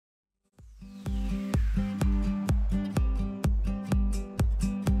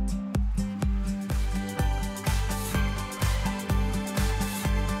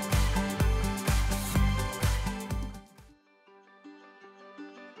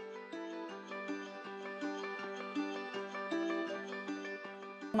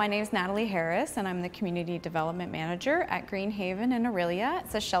My name is Natalie Harris and I'm the Community Development Manager at Greenhaven in Orillia.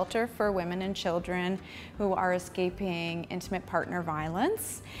 It's a shelter for women and children who are escaping intimate partner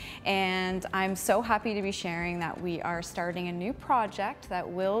violence. And I'm so happy to be sharing that we are starting a new project that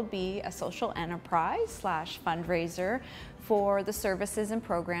will be a social enterprise / fundraiser for the services and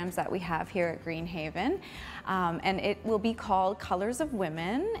programs that we have here at Greenhaven. And it will be called Colors of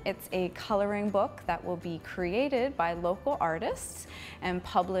Women. It's a coloring book that will be created by local artists and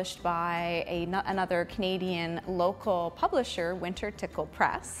published by another Canadian local publisher, Winter Tickle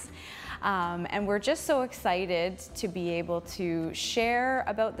Press. And we're just so excited to be able to share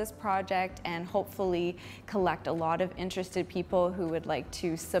about this project and hopefully collect a lot of interested people who would like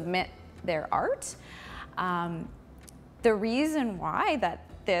to submit their art. The reason why that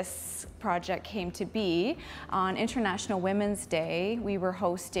this project came to be, on International Women's Day, we were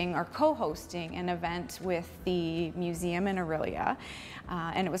hosting or co-hosting an event with the museum in Orillia,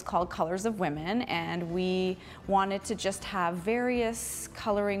 and it was called Colors of Women, and we wanted to just have various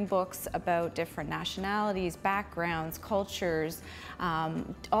coloring books about different nationalities, backgrounds, cultures,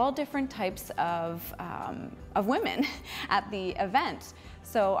 all different types of women at the event.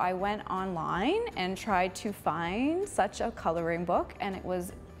 So I went online and tried to find such a coloring book, and it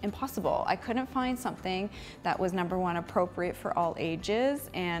was impossible. I couldn't find something that was, number one, appropriate for all ages,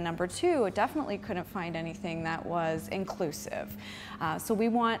 and number two, I definitely couldn't find anything that was inclusive. So we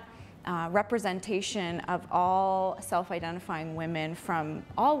want representation of all self-identifying women from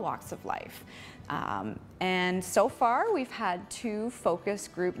all walks of life. And so far, we've had 2 focus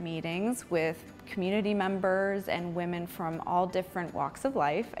group meetings with community members and women from all different walks of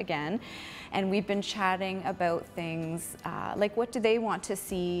life, again, and we've been chatting about things like what do they want to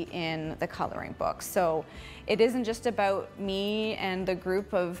see in the coloring book. So it isn't just about me and the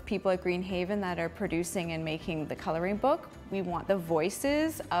group of people at Greenhaven that are producing and making the coloring book. We want the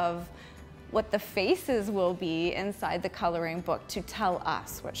voices of what the faces will be inside the coloring book to tell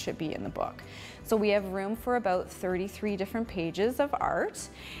us what should be in the book. So we have room for about 33 different pages of art,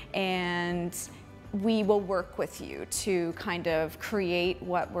 and we will work with you to kind of create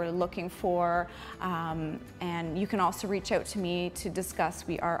what we're looking for. And you can also reach out to me to discuss.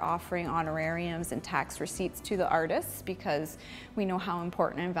 We are offering honorariums and tax receipts to the artists because we know how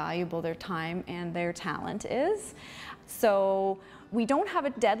important and valuable their time and their talent is. So we don't have a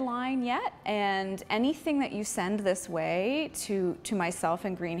deadline yet, and anything that you send this way to myself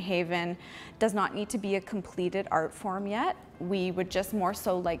and Greenhaven does not need to be a completed art form yet. We would just more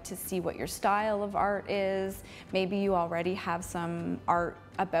so like to see what your style of art is. Maybe you already have some art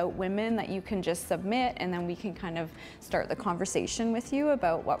about women that you can just submit, and then we can kind of start the conversation with you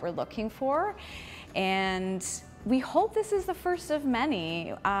about what we're looking for. And we hope this is the first of many.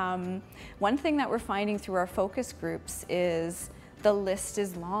 One thing that we're finding through our focus groups is the list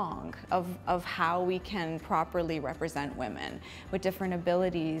is long of how we can properly represent women with different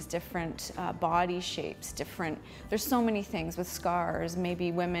abilities, different body shapes, there's so many things with scars,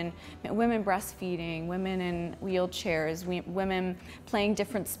 maybe women breastfeeding, women in wheelchairs, women playing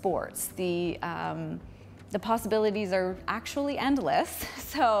different sports. The possibilities are actually endless,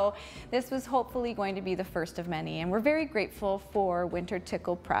 so this was hopefully going to be the first of many, and we're very grateful for Winter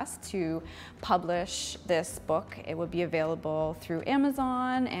Tickle Press to publish this book. It will be available through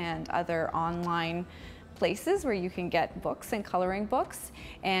Amazon and other online places where you can get books and coloring books,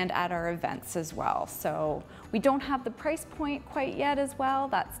 and at our events as well. So we don't have the price point quite yet as well,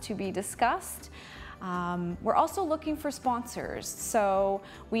 that's to be discussed. We're also looking for sponsors. So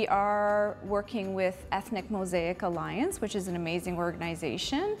we are working with Ethnic Mosaic Alliance, which is an amazing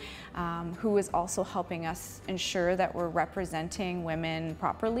organization who is also helping us ensure that we're representing women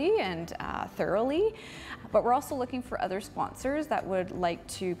properly and thoroughly. But we're also looking for other sponsors that would like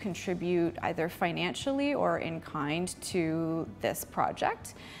to contribute either financially or in kind to this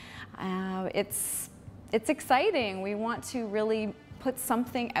project. It's exciting. We want to really put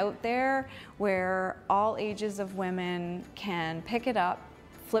something out there where all ages of women can pick it up,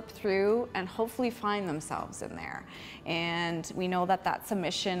 flip through, and hopefully find themselves in there. And we know that that's a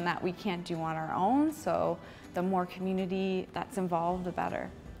mission that we can't do on our own, so the more community that's involved, the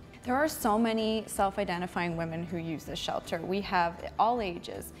better. There are so many self-identifying women who use this shelter. We have all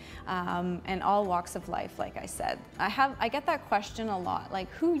ages and all walks of life, like I said. I get that question a lot,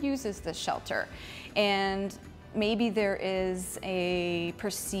 like, who uses this shelter? And maybe there is a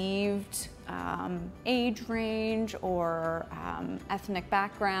perceived age range or ethnic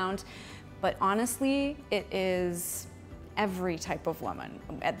background, but honestly, it is every type of woman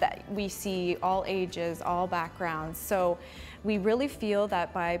that we see, all ages, all backgrounds. So We really feel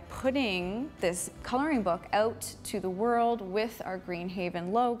that by putting this coloring book out to the world with our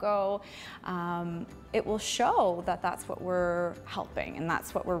Greenhaven logo, it will show that that's what we're helping and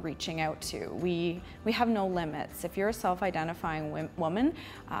that's what we're reaching out to. We have no limits. If you're a self-identifying woman,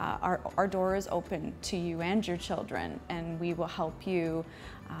 our door is open to you and your children, and we will help you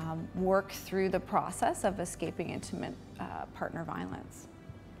work through the process of escaping intimate partner violence.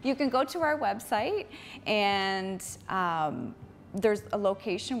 You can go to our website, and there's a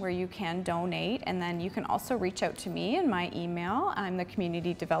location where you can donate, and then you can also reach out to me in my email. I'm the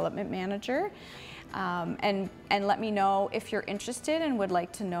Community Development Manager. And let me know if you're interested and would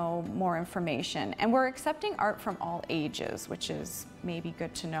like to know more information. And we're accepting art from all ages, which is maybe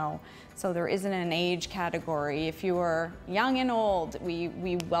good to know. So there isn't an age category. If you are young and old,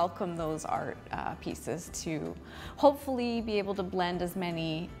 we welcome those art pieces to hopefully be able to blend as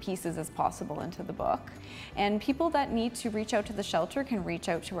many pieces as possible into the book. And people that need to reach out to the shelter can reach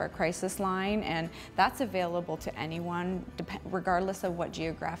out to our crisis line, and that's available to anyone, regardless of what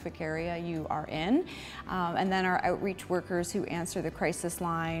geographic area you are in. And then our outreach workers who answer the crisis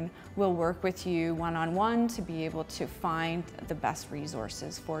line will work with you one-on-one to be able to find the best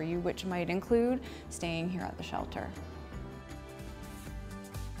resources for you, which might include staying here at the shelter.